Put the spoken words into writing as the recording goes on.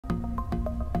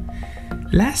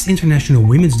Last International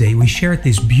Women's Day we shared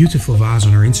this beautiful vase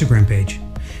on our Instagram page.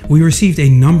 We received a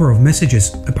number of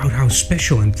messages about how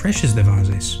special and precious the vase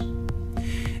is.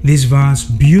 This vase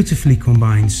beautifully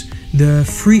combines the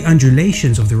free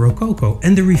undulations of the Rococo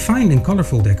and the refined and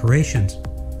colorful decorations.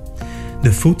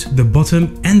 The foot, the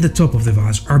bottom and the top of the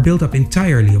vase are built up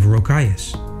entirely of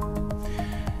rocailles.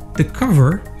 The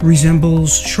cover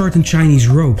resembles shortened Chinese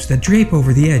ropes that drape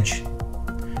over the edge.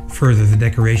 Further, the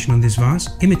decoration on this vase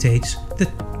imitates the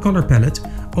color palette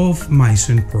of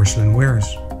Meissen porcelain wares.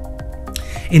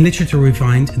 In literature we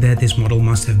find that this model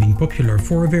must have been popular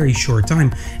for a very short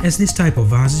time, as this type of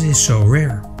vases is so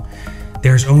rare.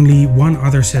 There's only one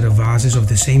other set of vases of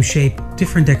the same shape,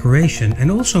 different decoration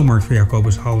and also marked for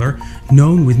Jacobus Halder,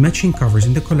 known with matching covers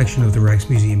in the collection of the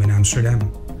Rijksmuseum in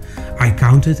Amsterdam. I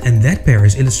counted and that pair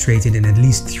is illustrated in at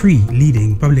least 3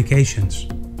 leading publications.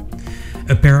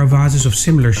 A pair of vases of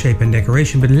similar shape and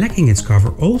decoration but lacking its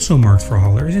cover, also marked for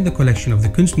Halder, is in the collection of the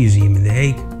Kunstmuseum in The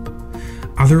Hague.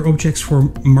 Other objects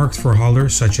marked for Halder,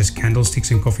 such as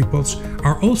candlesticks and coffeepots,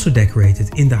 are also decorated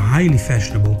in the highly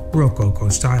fashionable Rococo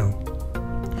style.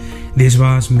 This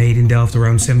vase, made in Delft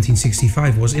around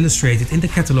 1765, was illustrated in the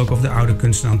catalogue of the Oude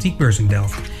Kunst en Antiekbeurs in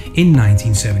Delft in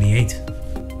 1978.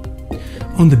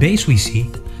 On the base we see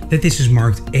that this is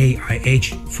marked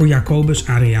AIH for Jacobus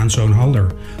Halder,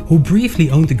 who briefly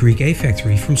owned the Greek A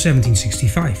factory from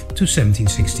 1765 to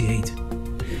 1768.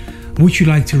 Would you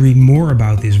like to read more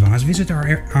about this vase? Visit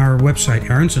our website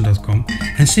aronson.com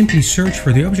and simply search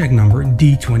for the object number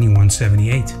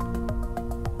D2178.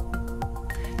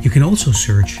 You can also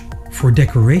search for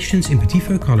decorations in petit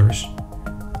feu colors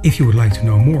if you would like to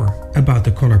know more about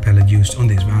the color palette used on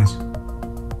this vase.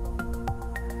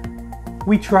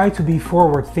 We try to be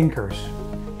forward thinkers.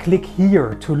 Click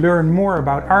here to learn more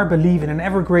about our belief in an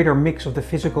ever greater mix of the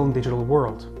physical and digital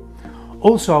world.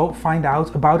 Also find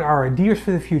out about our ideas for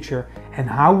the future and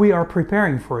how we are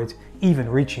preparing for it, even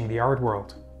reaching the art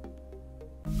world.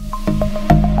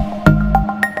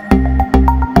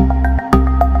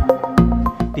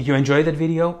 Did you enjoy that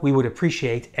video? We would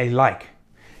appreciate a like.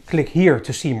 Click here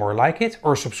to see more like it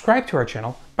or subscribe to our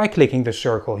channel by clicking the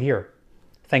circle here.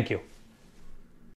 Thank you.